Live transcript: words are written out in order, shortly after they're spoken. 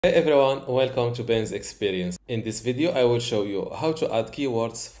Hey everyone, welcome to Ben's Experience. In this video, I will show you how to add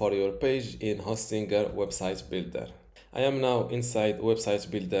keywords for your page in Hostinger Website Builder. I am now inside Website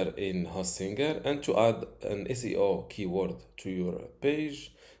Builder in Hostinger, and to add an SEO keyword to your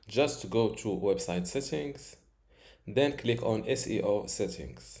page, just go to Website Settings, then click on SEO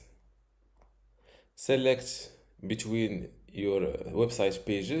Settings. Select between your website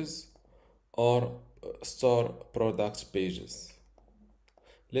pages or store product pages.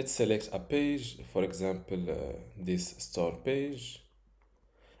 Let's select a page, for example, this store page,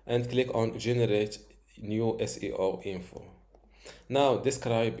 and click on Generate New SEO Info. Now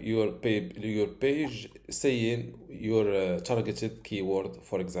describe your page saying your targeted keyword,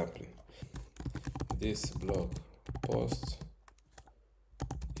 for example. This blog post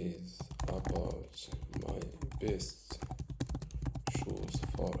is about my best shoes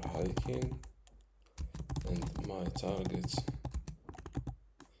for hiking and my target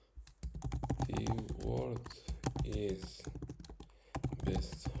keyword is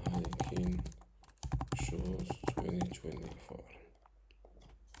best hiking shoes 2024.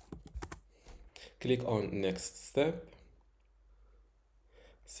 Click on next step.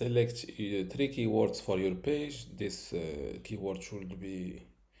 Select 3 keywords for your page. This keyword should be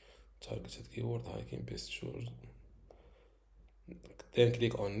targeted keyword hiking best shoes. Then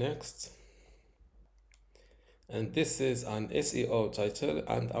click on next. And this is an SEO title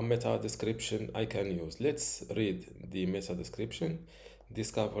and a meta description I can use. Let's read the meta description.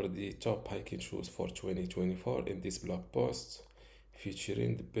 Discover the top hiking shoes for 2024 in this blog post,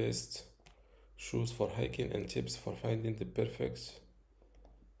 featuring the best shoes for hiking and tips for finding the perfect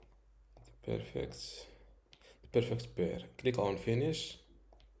pair. Click on finish.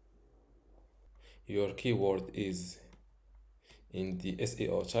 Your keyword is in the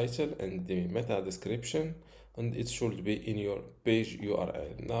SEO title and the meta description, and it should be in your page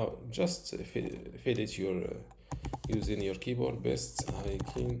URL. Now just fill it using your keyboard. Best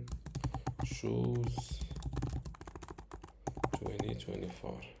hiking shoes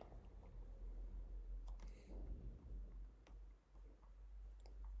 2024.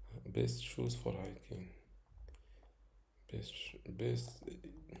 Best shoes for hiking.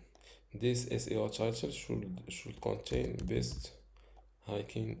 This SEO title should contain best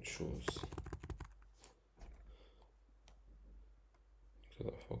hiking shoes.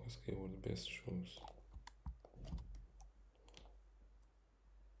 Focus keyword best shoes.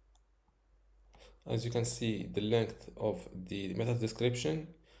 As you can see, the length of the meta description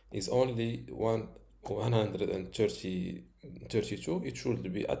is only 132. It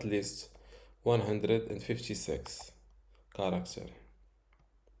should be at least 156 characters.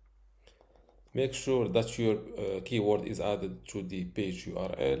 Make sure that your keyword is added to the page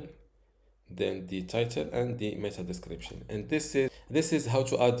URL, then the title and the meta description. And this is how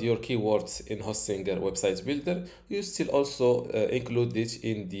to add your keywords in Hostinger Website Builder. You still also include it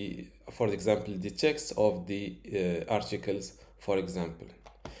in for example, the text of the articles, for example.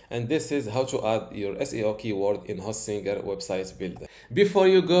 And this is how to add your SEO keyword in Hostinger Website Builder. Before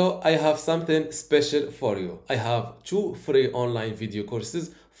you go, I have something special for you. I have 2 free online video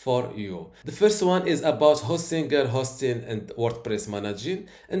courses for you. The first one is about Hostinger hosting and WordPress managing,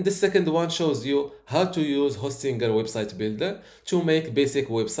 and the second one shows you how to use Hostinger Website Builder to make basic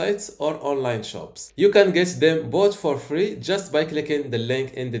websites or online shops. You can get them both for free just by clicking the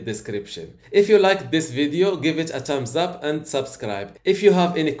link in the description. If you like this video, give it a thumbs up and subscribe. If you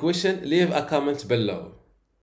have any question, leave a comment below.